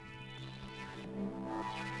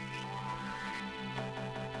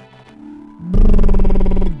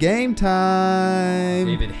game time.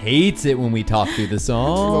 David hates it when we talk through the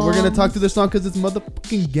song. Well, we're going to talk through the song because it's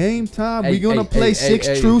motherfucking game time. Hey, We're going to play six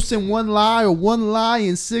hey. truths and one lie, or one lie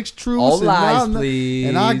and six truths. All and lies, now- please.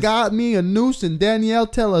 And I got me a noose, and Danielle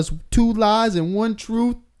tell us 2 lies and 1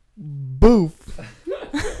 truth. Boof.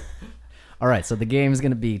 All right, so the game is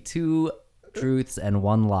going to be 2 truths and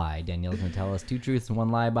 1 lie. Danielle's going to tell us 2 truths and 1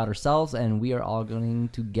 lie about herself, and we are all going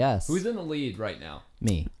to guess. Who's in the lead right now?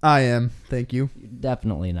 Me. I am. Thank you.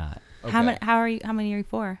 Definitely not. Okay. How many are you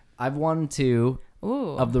for? I've won 2 Ooh.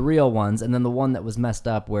 of the real ones, and then the one that was messed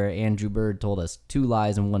up where Andrew Bird told us 2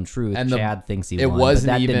 lies and 1 truth. And Chad thinks he It won. but wasn't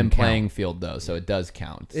that even didn't playing count. field though, so it does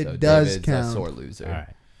count. It so does David's count. a sore loser. All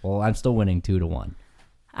right. Well, I'm still winning 2-1.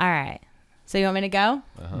 All right. So you want me to go?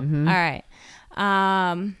 Uh-huh. Mm-hmm. All right.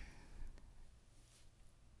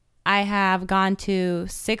 I have gone to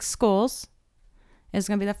 6 schools. It's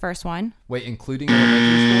going to be the first one. Wait, including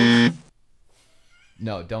elementary schools?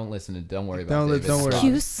 No, don't worry about it. Don't worry.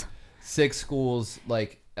 Excuse. 6 schools,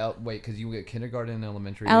 like, wait, because you get kindergarten and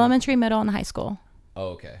elementary. Elementary, middle, and high school. Oh,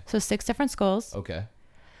 okay. So 6 different schools. Okay.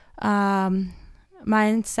 My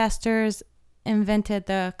ancestors invented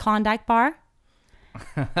the Klondike bar.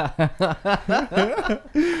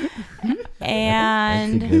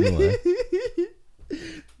 And That's a good one.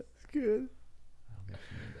 Good.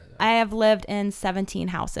 I have lived in 17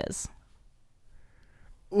 houses.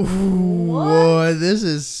 Ooh, boy, this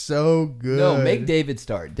is so good. No, make David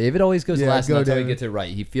start. David always goes Yeah, last, go, and that's how he David. gets it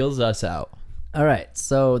right. He feels us out. All right,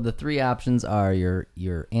 so the 3 options are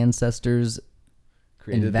your ancestors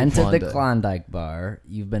invented the Klondike bar.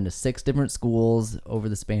 You've been to 6 different schools over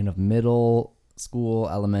the span of middle school,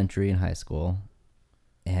 elementary, and high school,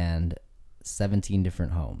 and 17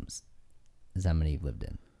 different homes is how many you've lived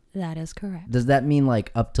in. That is correct. Does that mean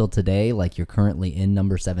like up till today, like you're currently in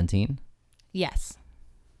number 17? Yes.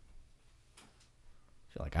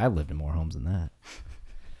 I feel like I've lived in more homes than that.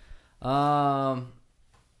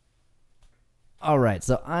 All right,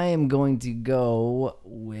 so I am going to go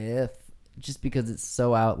with, just because it's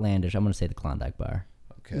so outlandish, I'm going to say the Klondike bar.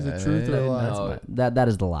 Okay. Is it truth or a lie? No, That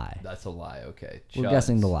is the lie. that's a lie. Okay. We're Chuds.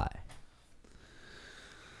 guessing the lie.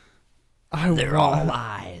 They're all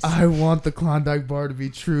lies. I want the Klondike bar to be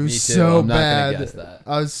true Me too. so I'm not bad. gonna guess that.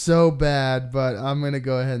 I was so bad, but I'm gonna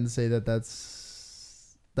go ahead and say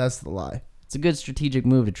that's the lie. It's a good strategic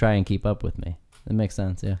move to try and keep up with me. It makes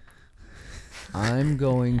sense, yeah. I'm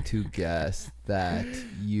going to guess that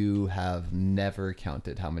you have never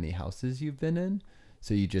counted how many houses you've been in.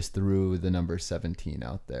 So you just threw the number 17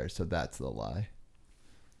 out there. So that's the lie.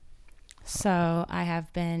 So I have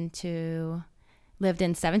lived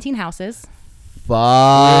in 17 houses.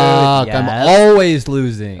 Fuck. Yes. I'm always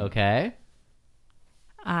losing. Okay.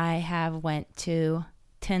 I have went to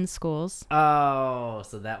 10 schools. Oh,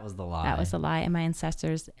 so that was the lie. That was a lie, and my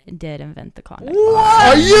ancestors did invent the Klondike.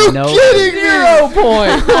 Are you No. kidding me? 0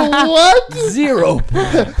 point. What? 0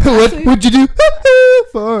 point. What would you do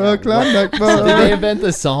for a Klondike Did they bar? invent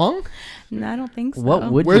the song? No, I don't think so.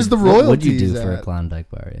 Where's the What would you do royalties for a at? Klondike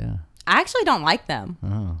bar? Yeah. I actually don't like them.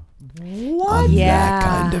 Oh. What?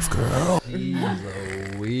 Yeah. girl.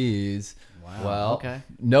 Jeez Louise. Well, okay.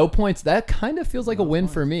 no points. That kind of feels like a win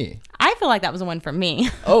for me. I feel like that was a win for me.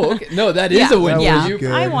 Oh, okay. No, that is Yeah. a win That yeah, was for you.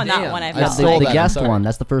 good. I won that Damn. one. I I felt stole like. The that. I'm guest sorry. one.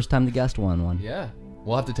 That's the first time the guest won one. Yeah.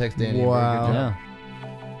 We'll have to text Danny. Wow. Very good job.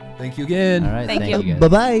 Yeah. Thank you again. All right. Thank Thank you. you guys.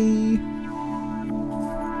 Bye bye.